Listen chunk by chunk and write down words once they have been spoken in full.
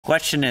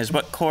Question is,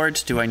 what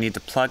cords do I need to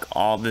plug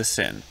all this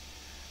in?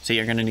 So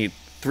you're going to need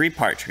 3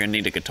 parts. You're going to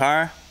need a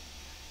guitar,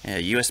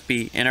 a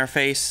USB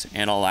interface,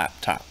 and a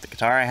laptop. The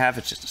guitar I have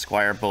is just a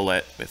Squier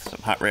Bullet with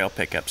some Hot Rail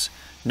pickups.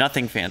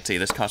 Nothing fancy.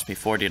 This cost me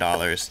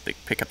 $40. The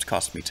pickups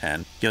cost me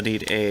 $10. You'll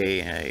need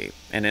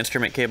an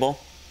instrument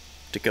cable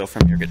to go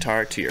from your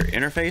guitar to your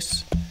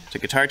interface. So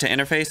guitar to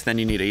interface, then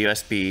you need a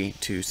USB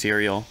to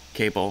serial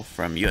cable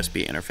from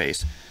USB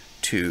interface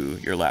to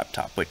your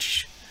laptop,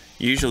 which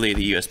usually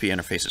the USB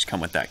interfaces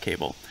come with that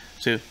cable.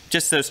 So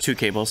just those 2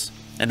 cables,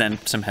 and then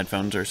some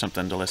headphones or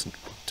something to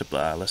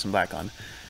listen back on.